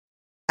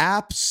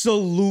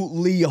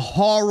Absolutely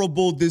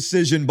horrible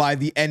decision by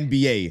the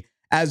NBA.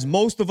 As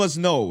most of us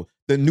know,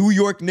 the New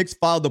York Knicks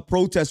filed a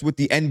protest with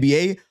the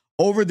NBA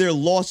over their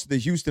loss to the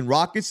Houston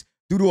Rockets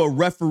due to a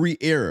referee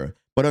error.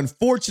 But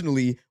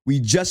unfortunately, we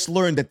just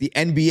learned that the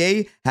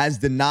NBA has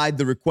denied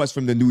the request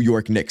from the New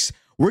York Knicks.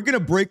 We're going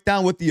to break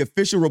down what the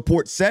official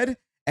report said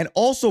and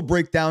also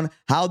break down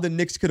how the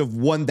Knicks could have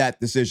won that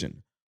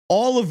decision.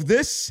 All of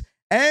this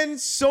and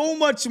so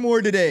much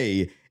more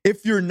today.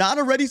 If you're not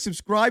already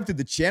subscribed to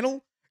the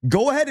channel,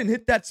 go ahead and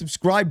hit that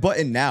subscribe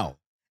button now.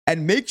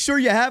 And make sure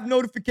you have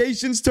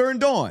notifications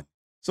turned on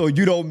so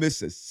you don't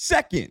miss a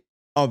second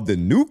of the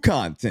new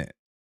content.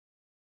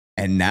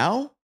 And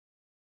now,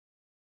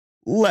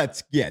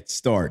 let's get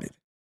started.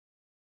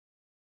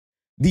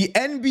 The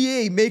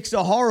NBA makes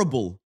a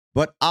horrible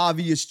but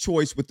obvious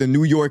choice with the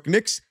New York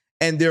Knicks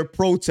and their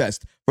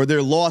protest for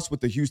their loss with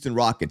the Houston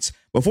Rockets.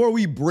 Before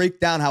we break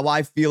down how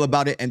I feel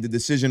about it and the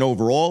decision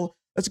overall,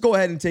 let's go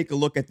ahead and take a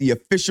look at the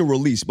official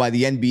release by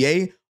the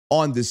NBA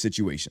on this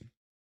situation.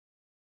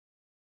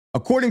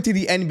 According to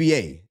the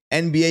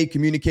NBA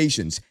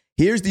Communications,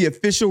 here's the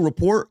official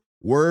report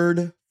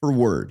word for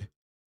word.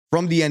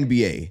 From the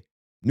NBA,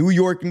 New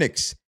York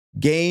Knicks,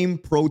 game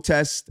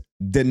protest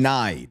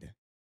denied.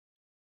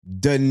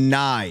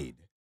 Denied.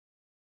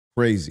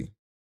 Crazy.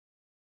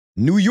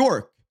 New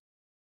York,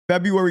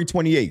 February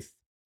 28th,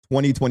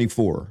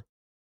 2024.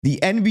 The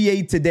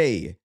NBA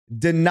today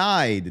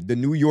denied the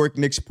New York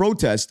Knicks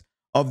protest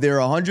of their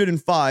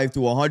 105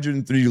 to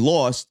 103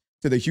 loss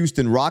to the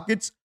Houston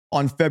Rockets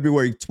on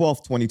February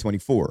 12th,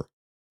 2024.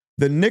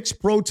 The Knicks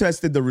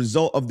protested the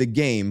result of the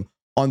game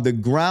on the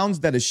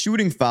grounds that a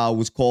shooting foul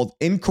was called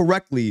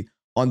incorrectly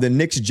on the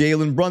Knicks'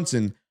 Jalen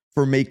Brunson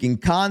for making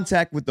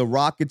contact with the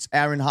Rockets'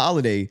 Aaron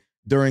Holiday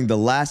during the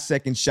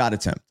last-second shot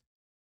attempt.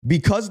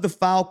 Because the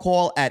foul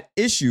call at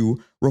issue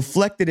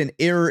reflected an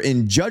error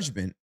in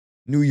judgment,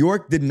 New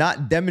York did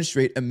not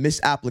demonstrate a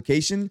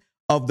misapplication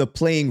of the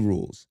playing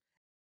rules,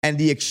 and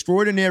the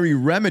extraordinary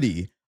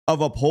remedy of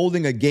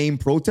upholding a game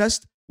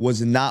protest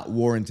was not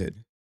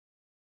warranted.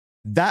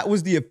 That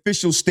was the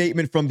official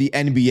statement from the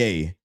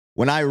NBA.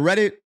 When I read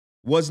it,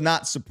 was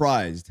not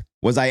surprised.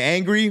 Was I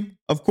angry?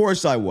 Of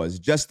course I was,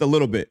 just a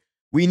little bit.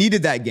 We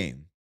needed that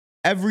game.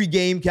 Every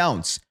game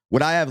counts.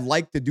 Would I have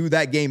liked to do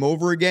that game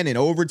over again in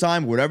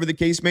overtime, whatever the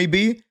case may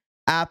be?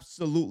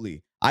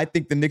 Absolutely. I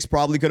think the Knicks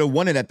probably could have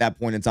won it at that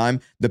point in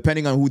time,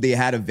 depending on who they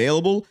had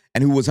available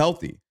and who was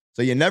healthy.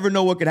 So you never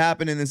know what could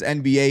happen in this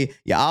NBA.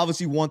 You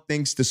obviously want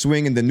things to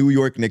swing in the New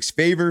York Knicks'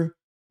 favor,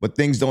 but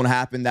things don't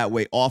happen that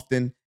way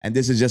often. And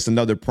this is just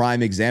another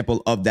prime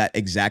example of that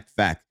exact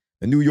fact.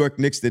 The New York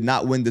Knicks did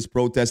not win this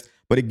protest.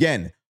 But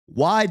again,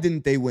 why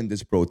didn't they win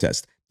this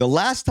protest? The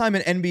last time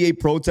an NBA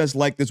protest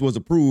like this was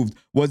approved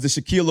was the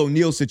Shaquille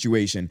O'Neal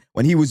situation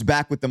when he was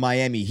back with the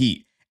Miami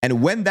Heat.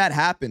 And when that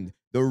happened,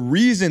 the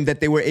reason that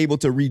they were able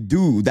to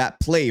redo that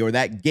play or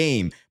that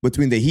game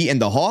between the Heat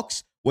and the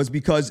Hawks was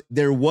because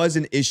there was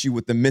an issue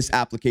with the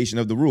misapplication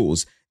of the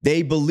rules.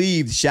 They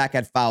believed Shaq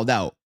had fouled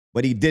out,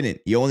 but he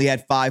didn't. He only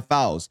had 5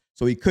 fouls,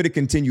 so he could have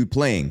continued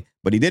playing,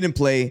 but he didn't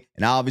play,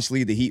 and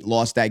obviously the Heat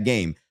lost that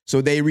game.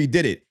 So they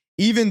redid it.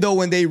 Even though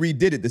when they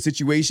redid it, the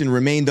situation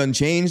remained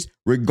unchanged,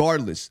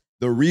 regardless,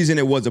 the reason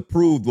it was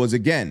approved was,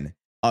 again,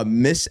 a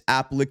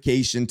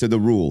misapplication to the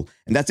rule.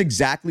 And that's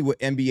exactly what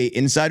NBA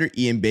insider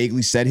Ian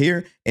Begley said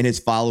here in his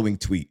following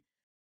tweet.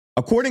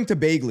 According to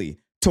Begley,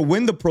 to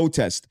win the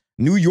protest,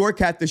 New York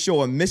had to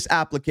show a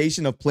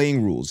misapplication of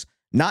playing rules,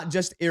 not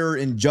just error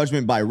in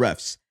judgment by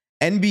refs.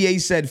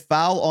 NBA said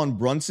foul on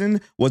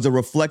Brunson was a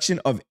reflection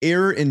of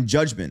error in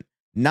judgment,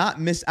 not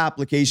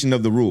misapplication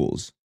of the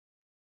rules.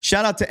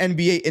 Shout out to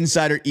NBA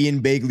insider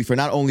Ian Begley for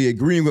not only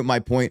agreeing with my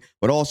point,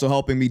 but also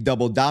helping me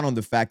double down on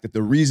the fact that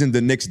the reason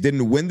the Knicks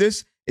didn't win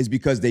this is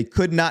because they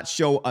could not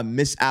show a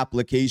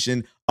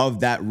misapplication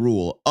of that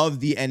rule, of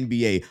the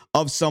NBA,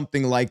 of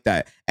something like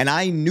that. And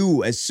I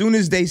knew as soon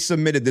as they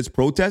submitted this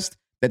protest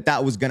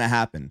that was going to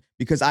happen,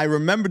 because I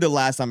remember the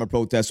last time a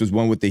protest was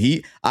won with the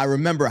Heat. I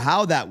remember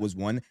how that was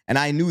won, and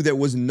I knew there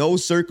was no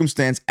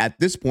circumstance at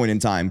this point in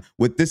time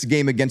with this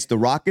game against the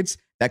Rockets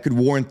that could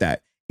warrant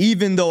that.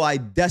 Even though I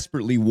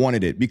desperately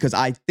wanted it, because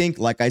I think,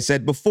 like I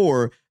said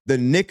before, the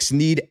Knicks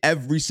need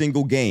every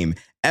single game.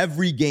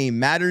 Every game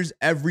matters.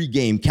 Every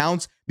game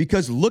counts.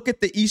 Because look at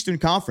the Eastern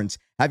Conference.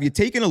 Have you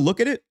taken a look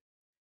at it?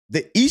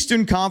 The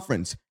Eastern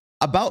Conference,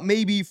 about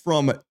maybe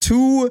from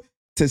 2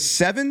 to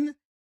 7,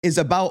 is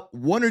about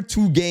 1 or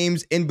 2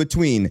 games in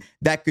between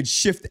that could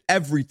shift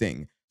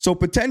everything. So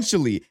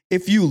potentially,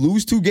 if you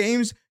lose 2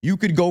 games, you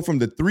could go from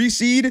the 3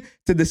 seed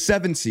to the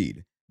 7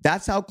 seed.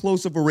 That's how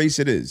close of a race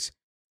it is.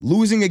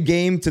 Losing a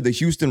game to the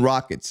Houston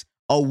Rockets,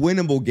 a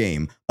winnable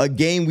game, a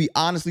game we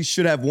honestly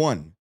should have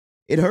won.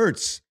 It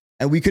hurts.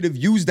 And we could have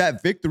used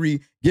that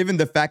victory given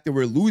the fact that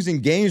we're losing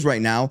games right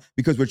now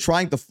because we're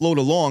trying to float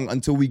along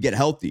until we get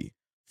healthy.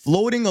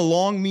 Floating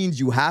along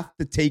means you have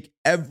to take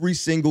every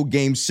single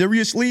game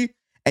seriously,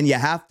 and you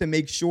have to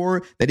make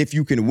sure that if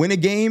you can win a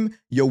game,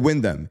 you'll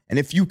win them. And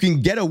if you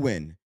can get a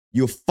win,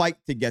 You fight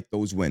to get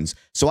those wins.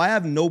 So I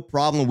have no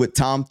problem with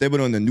Tom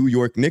Thibodeau and the New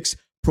York Knicks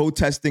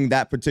protesting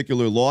that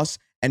particular loss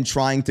and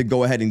trying to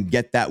go ahead and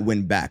get that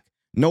win back.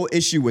 No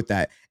issue with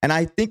that. And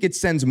I think it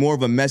sends more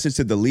of a message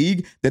to the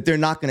league that they're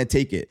not going to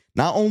take it.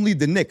 Not only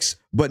the Knicks,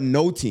 but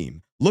no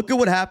team. Look at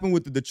what happened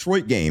with the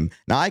Detroit game.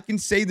 Now, I can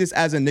say this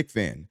as a Knicks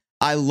fan.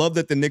 I love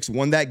that the Knicks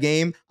won that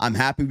game. I'm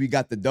happy we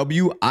got the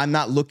W. I'm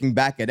not looking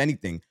back at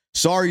anything.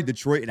 Sorry,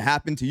 Detroit, it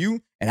happened to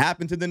you. It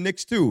happened to the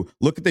Knicks too.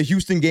 Look at the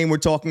Houston game we're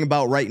talking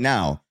about right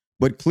now.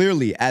 But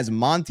clearly, as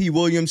Monty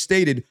Williams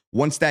stated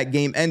once that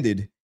game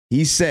ended,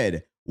 he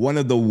said one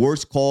of the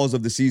worst calls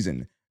of the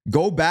season.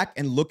 Go back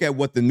and look at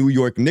what the New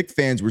York Knicks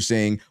fans were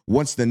saying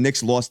once the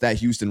Knicks lost that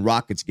Houston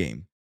Rockets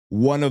game.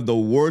 One of the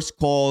worst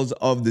calls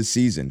of the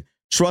season.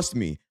 Trust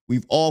me,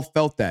 we've all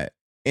felt that.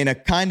 In a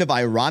kind of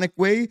ironic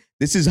way,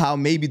 this is how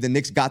maybe the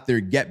Knicks got their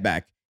get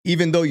back.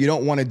 Even though you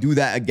don't want to do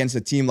that against a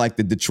team like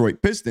the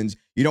Detroit Pistons,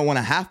 you don't want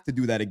to have to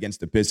do that against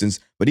the Pistons.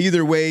 But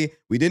either way,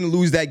 we didn't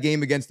lose that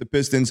game against the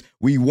Pistons.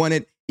 We won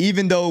it,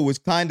 even though it was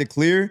kind of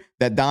clear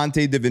that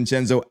Dante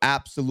DiVincenzo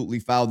absolutely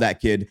fouled that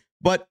kid.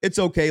 But it's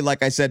okay.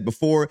 Like I said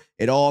before,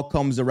 it all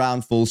comes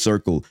around full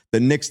circle. The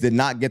Knicks did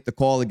not get the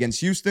call against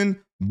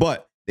Houston,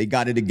 but they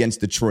got it against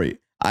Detroit.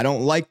 I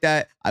don't like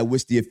that. I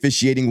wish the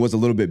officiating was a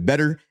little bit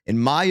better. In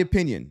my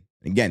opinion,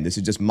 again, this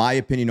is just my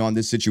opinion on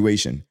this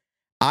situation.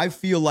 I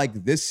feel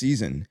like this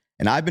season,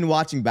 and I've been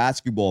watching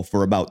basketball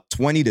for about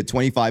 20 to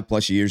 25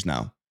 plus years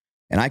now,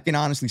 and I can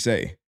honestly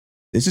say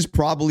this is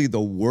probably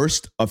the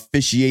worst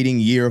officiating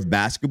year of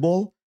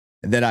basketball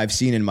that I've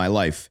seen in my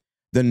life.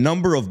 The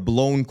number of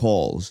blown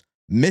calls,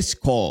 missed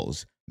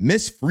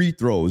free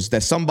throws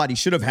that somebody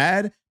should have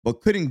had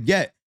but couldn't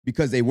get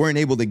because they weren't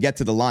able to get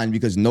to the line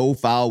because no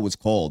foul was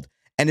called.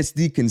 And it's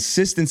the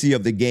consistency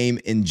of the game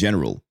in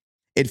general.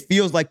 It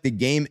feels like the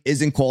game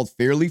isn't called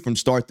fairly from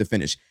start to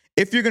finish.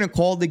 If you're going to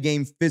call the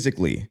game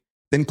physically,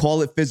 then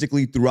call it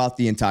physically throughout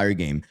the entire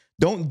game.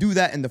 Don't do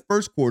that in the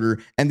first quarter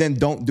and then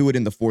don't do it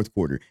in the fourth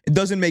quarter. It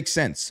doesn't make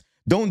sense.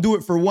 Don't do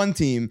it for one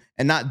team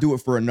and not do it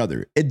for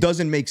another. It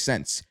doesn't make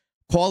sense.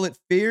 Call it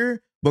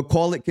fair, but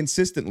call it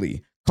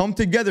consistently. Come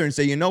together and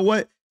say, you know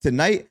what?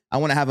 Tonight, I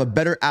want to have a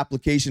better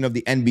application of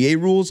the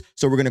NBA rules,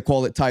 so we're going to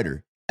call it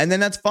tighter. And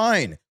then that's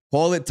fine.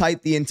 Call it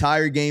tight the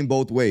entire game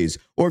both ways.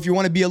 Or if you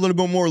want to be a little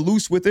bit more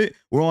loose with it,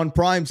 we're on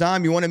prime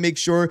time. You want to make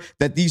sure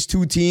that these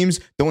two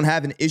teams don't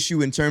have an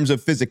issue in terms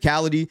of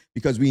physicality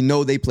because we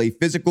know they play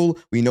physical.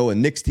 We know a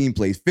Knicks team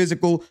plays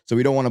physical, so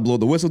we don't want to blow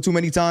the whistle too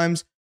many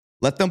times.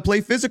 Let them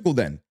play physical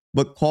then,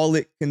 but call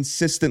it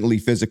consistently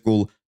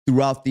physical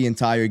throughout the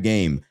entire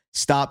game.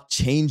 Stop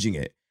changing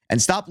it.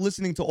 And stop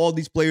listening to all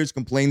these players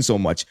complain so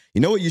much.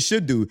 You know what you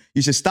should do?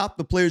 You should stop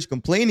the players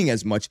complaining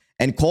as much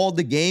and call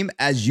the game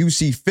as you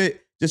see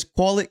fit. Just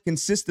call it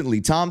consistently.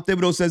 Tom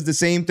Thibodeau says the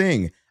same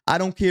thing. I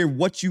don't care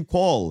what you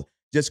call.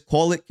 Just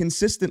call it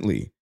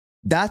consistently.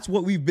 That's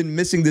what we've been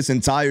missing this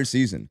entire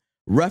season.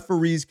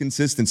 Referees'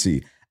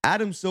 consistency.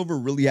 Adam Silver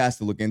really has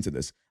to look into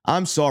this.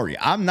 I'm sorry.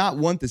 I'm not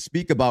one to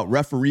speak about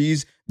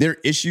referees, their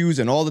issues,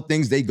 and all the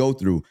things they go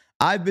through.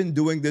 I've been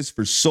doing this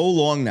for so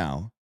long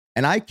now,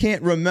 and I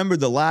can't remember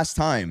the last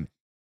time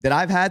that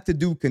I've had to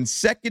do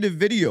consecutive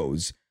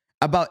videos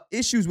about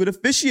issues with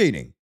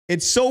officiating.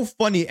 It's so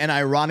funny and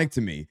ironic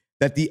to me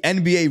that the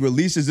NBA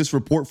releases this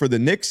report for the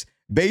Knicks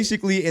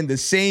basically in the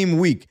same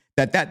week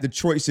that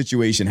Detroit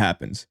situation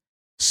happens.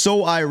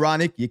 So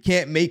ironic. You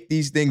can't make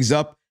these things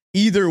up.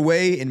 Either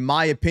way, in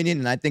my opinion,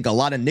 and I think a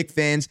lot of Knicks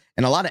fans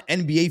and a lot of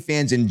NBA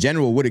fans in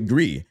general would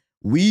agree,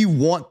 we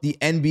want the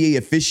NBA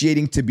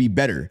officiating to be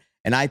better.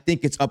 And I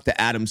think it's up to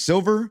Adam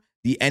Silver,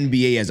 the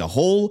NBA as a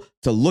whole,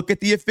 to look at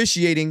the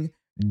officiating,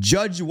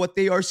 judge what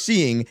they are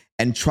seeing,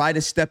 and try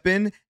to step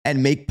in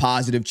and make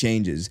positive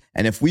changes.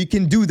 And if we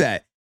can do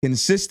that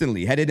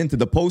consistently headed into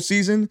the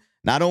postseason,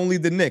 not only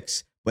the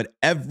Knicks, but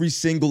every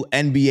single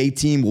NBA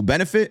team will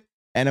benefit.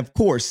 And of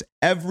course,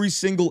 every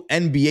single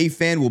NBA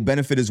fan will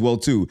benefit as well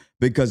too,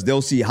 because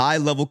they'll see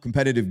high-level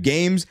competitive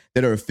games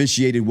that are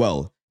officiated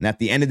well. And at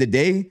the end of the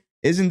day,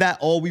 isn't that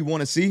all we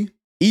want to see?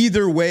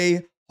 Either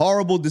way,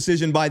 horrible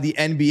decision by the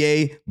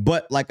NBA,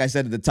 but like I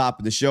said at the top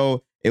of the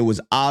show, it was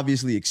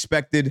obviously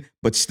expected,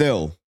 but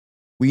still,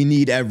 we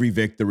need every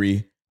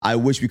victory. I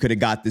wish we could have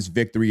got this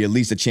victory, at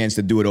least a chance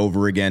to do it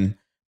over again.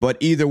 But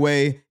either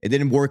way, it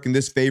didn't work in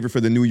this favor for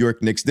the New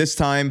York Knicks this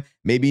time.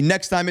 Maybe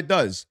next time it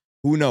does.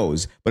 Who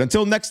knows? But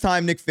until next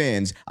time, Knicks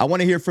fans, I want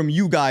to hear from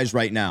you guys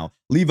right now.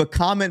 Leave a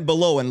comment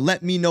below and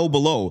let me know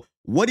below.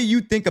 What do you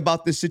think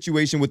about this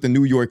situation with the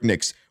New York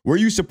Knicks? Were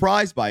you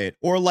surprised by it?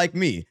 Or like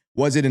me,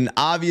 was it an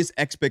obvious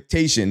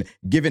expectation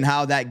given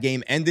how that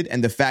game ended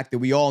and the fact that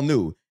we all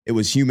knew it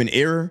was human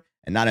error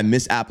and not a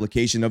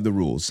misapplication of the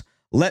rules?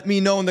 Let me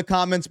know in the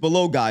comments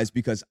below, guys,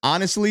 because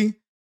honestly,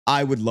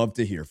 I would love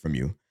to hear from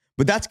you.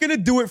 But that's going to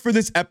do it for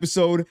this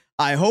episode.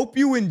 I hope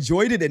you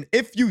enjoyed it. And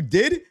if you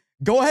did,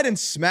 go ahead and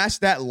smash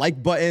that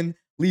like button,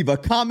 leave a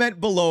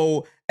comment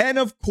below, and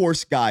of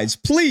course, guys,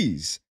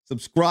 please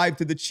subscribe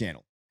to the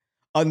channel.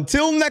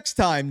 Until next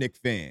time, Knicks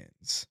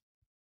fans.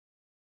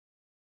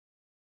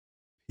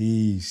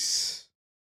 Peace.